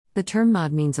The term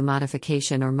mod means a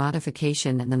modification or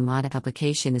modification, and the mod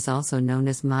application is also known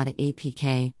as mod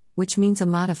APK, which means a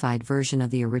modified version of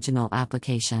the original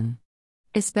application.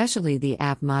 Especially the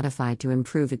app modified to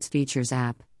improve its features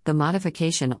app, the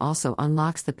modification also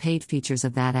unlocks the paid features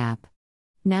of that app.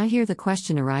 Now here the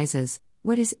question arises,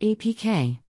 what is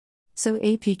APK? So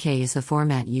APK is the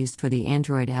format used for the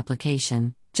Android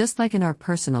application, just like in our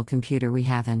personal computer we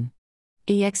have an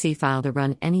exe file to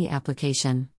run any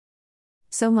application.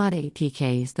 So mod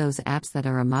APK is those apps that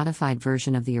are a modified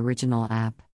version of the original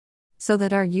app, so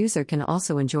that our user can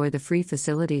also enjoy the free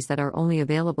facilities that are only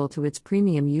available to its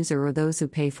premium user or those who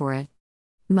pay for it.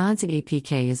 Mods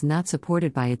APK is not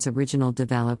supported by its original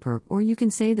developer, or you can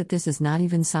say that this is not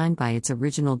even signed by its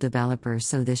original developer,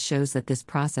 so this shows that this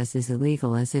process is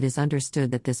illegal, as it is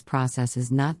understood that this process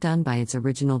is not done by its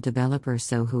original developer.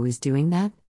 So who is doing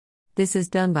that? This is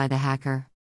done by the hacker.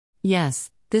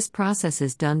 Yes, this process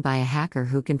is done by a hacker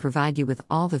who can provide you with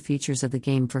all the features of the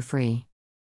game for free.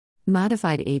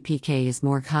 Modified APK is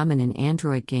more common in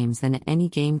Android games than any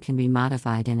game can be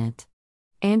modified in it.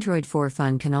 Android for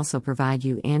Fun can also provide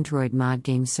you Android mod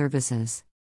game services.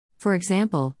 For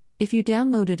example, if you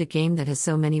downloaded a game that has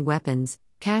so many weapons,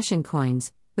 cash and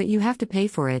coins, but you have to pay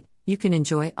for it, you can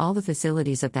enjoy all the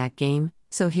facilities of that game.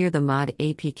 So here the mod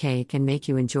APK can make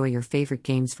you enjoy your favorite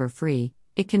games for free.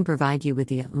 It can provide you with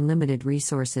the unlimited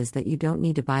resources that you don't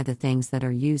need to buy the things that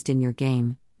are used in your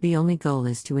game. The only goal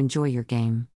is to enjoy your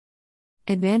game.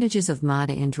 Advantages of mod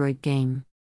Android game.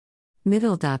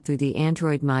 Through the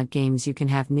Android mod games you can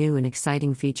have new and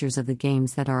exciting features of the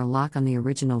games that are a lock on the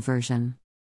original version.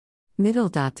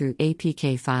 Through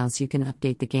APK files you can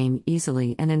update the game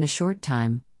easily and in a short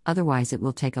time, otherwise it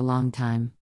will take a long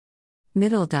time.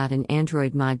 In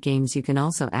Android mod games you can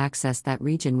also access that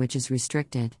region which is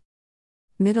restricted.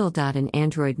 In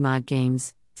Android mod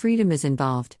games, freedom is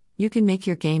involved. You can make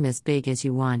your game as big as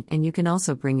you want, and you can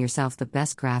also bring yourself the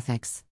best graphics.